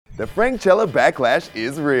The Frankchella backlash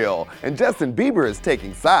is real, and Justin Bieber is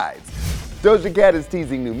taking sides. Doja Cat is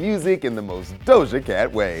teasing new music in the most Doja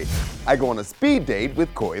Cat way. I go on a speed date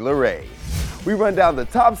with Coi Leray. We run down the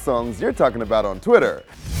top songs you're talking about on Twitter.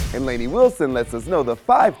 And Lainey Wilson lets us know the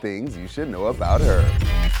 5 things you should know about her.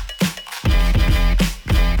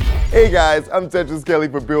 Hey guys, I'm Tetris Kelly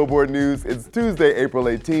for Billboard News. It's Tuesday, April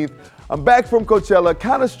 18th. I'm back from Coachella,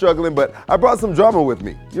 kind of struggling, but I brought some drama with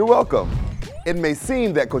me. You're welcome. It may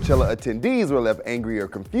seem that Coachella attendees were left angry or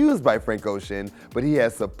confused by Frank Ocean, but he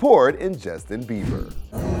has support in Justin Bieber.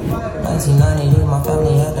 1992, my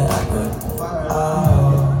family had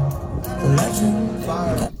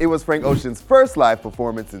It was Frank Ocean's first live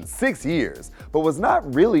performance in 6 years, but was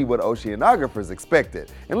not really what oceanographers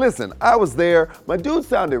expected. And listen, I was there, my dude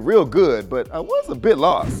sounded real good, but I was a bit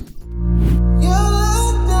lost.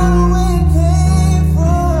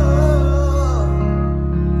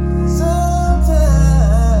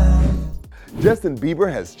 Justin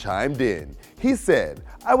Bieber has chimed in. He said,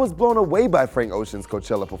 "I was blown away by Frank Ocean's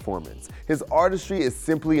Coachella performance. His artistry is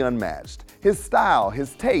simply unmatched. His style,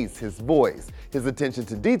 his taste, his voice, his attention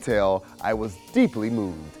to detail, I was deeply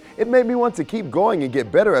moved. It made me want to keep going and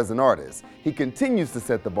get better as an artist. He continues to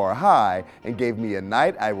set the bar high and gave me a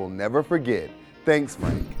night I will never forget. Thanks,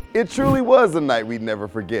 Frank." It truly was a night we'd never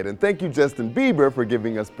forget, and thank you, Justin Bieber, for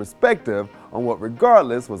giving us perspective on what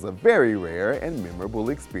regardless was a very rare and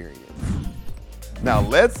memorable experience. Now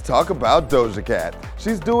let's talk about Doja Cat.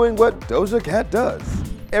 She's doing what Doja Cat does.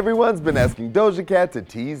 Everyone's been asking Doja Cat to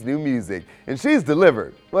tease new music, and she's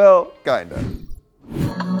delivered. Well, kinda.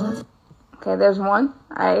 Okay, there's one.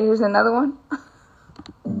 All right, here's another one.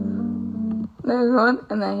 There's one,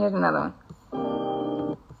 and then here's another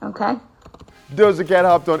one. Okay? Doja Cat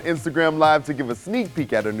hopped on Instagram Live to give a sneak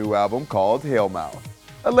peek at her new album called Hellmouth.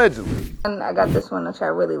 Allegedly. And I got this one, which I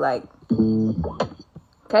really like.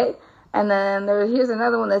 Okay? And then here's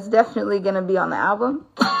another one that's definitely going to be on the album.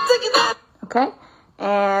 Okay?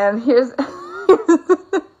 And here's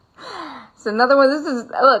so another one. This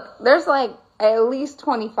is, look, there's like at least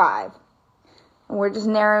 25. And we're just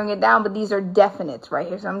narrowing it down, but these are definites right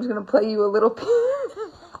here. So I'm just going to play you a little piece.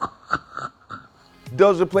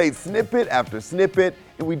 Doja played snippet after snippet,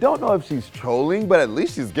 and we don't know if she's trolling, but at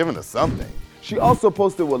least she's giving us something. She also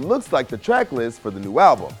posted what looks like the track list for the new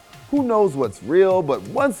album. Who knows what's real, but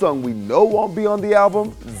one song we know won't be on the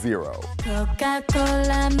album, Zero.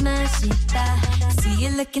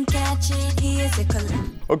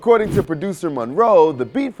 According to producer Monroe, the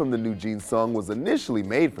beat from the New Jeans song was initially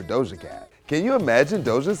made for Doja Cat. Can you imagine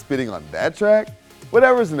Doja spitting on that track?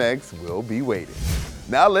 Whatever's next, we'll be waiting.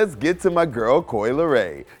 Now let's get to my girl, Coi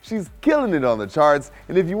Leray. She's killing it on the charts,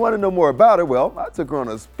 and if you want to know more about her, well, I took her on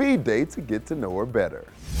a speed date to get to know her better.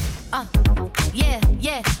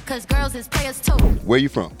 Yeah, cause girls is players too. Where you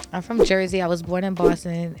from? I'm from Jersey. I was born in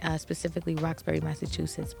Boston, specifically Roxbury,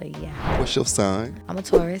 Massachusetts, but yeah. What's your sign? I'm a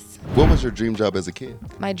Taurus. What was your dream job as a kid?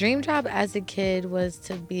 My dream job as a kid was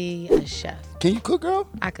to be a chef. Can you cook, girl?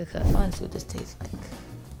 I could cook. I want to see what this tastes like.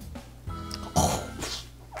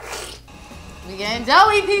 We getting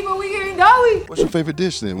doughy, people. We getting doughy. What's your favorite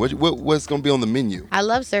dish then? What's going to be on the menu? I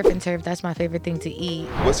love surf and turf. That's my favorite thing to eat.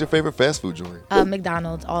 What's your favorite fast food joint?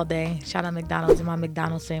 McDonald's all day. Shout out McDonald's and my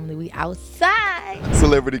McDonald's family. We outside.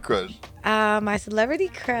 Celebrity crush? My celebrity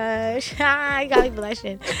crush. You got me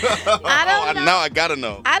blushing. I don't know. Now I gotta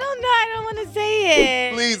know. I don't know. I don't want to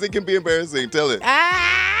say it. Please, it can be embarrassing. Tell it.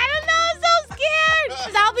 I don't know. I'm so scared.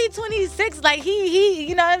 Cause I'll be 26. Like he,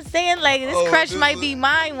 you know what I'm saying? Like this crush might be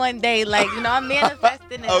mine one day. Like, you know, I'm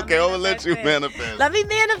manifesting it. Okay, I'm gonna let you manifest. Let me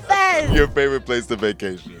manifest. Your favorite place to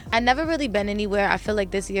vacation? I've never really been anywhere. I feel like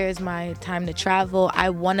this year is my time to travel. I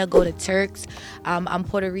want to go to Turks. I'm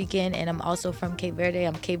Puerto Rican and I'm also from Cape Verde.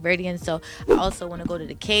 I'm Cape Verdean, so I also want to go to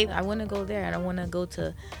the Cape. I want to go there and I want to go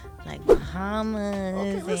to like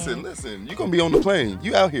Bahamas. Okay, listen. You're gonna be on the plane.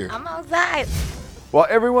 You out here. I'm outside. While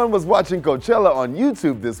everyone was watching Coachella on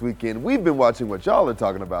YouTube this weekend, we've been watching what y'all are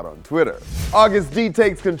talking about on Twitter. August D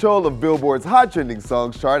takes control of Billboard's Hot Trending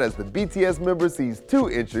Songs chart as the BTS member sees 2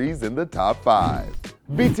 entries in the top 5.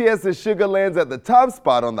 BTS's Sugar lands at the top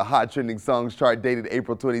spot on the Hot Trending Songs chart dated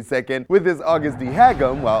April 22nd with his August D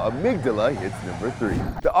Hagam, while Amygdala hits number 3.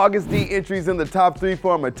 The August D entries in the top 3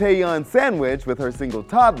 form a Taeyeon sandwich, with her single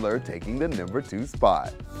Toddler taking the number 2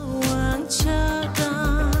 spot.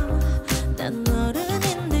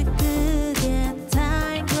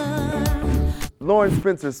 Lauren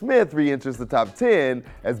Spencer Smith re-enters the top 10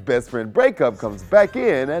 as Best Friend Breakup comes back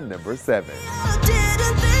in at number 7.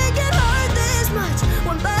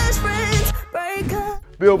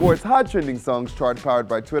 Billboard's Hot Trending Songs chart, powered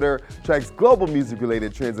by Twitter, tracks global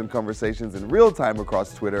music-related trends and conversations in real time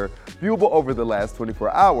across Twitter, viewable over the last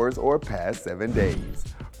 24 hours or past 7 days.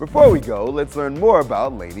 Before we go, let's learn more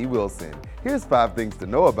about Lainey Wilson. Here's 5 things to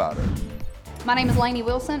know about her. My name is Lainey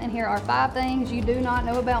Wilson, and here are 5 things you do not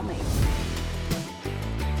know about me.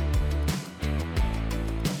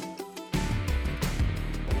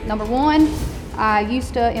 Number 1, I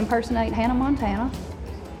used to impersonate Hannah Montana.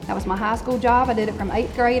 That was my high school job. I did it from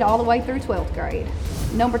 8th grade all the way through 12th grade.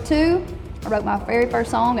 Number 2, I wrote my very first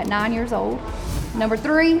song at 9 years old. Number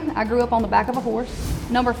 3, I grew up on the back of a horse.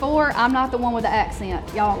 Number 4, I'm not the one with the accent,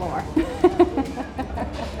 y'all are.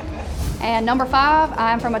 And number 5,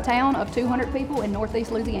 I'm from a town of 200 people in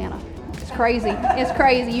northeast Louisiana. It's crazy, it's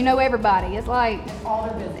crazy, you know everybody. It's like,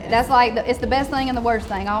 it's the best thing and the worst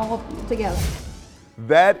thing all together.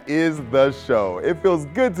 That is the show. It feels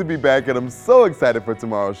good to be back, and I'm so excited for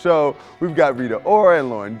tomorrow's show. We've got Rita Ora and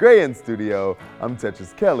Lauren Gray in studio. I'm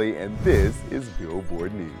Tetris Kelly, and this is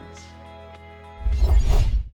Billboard News.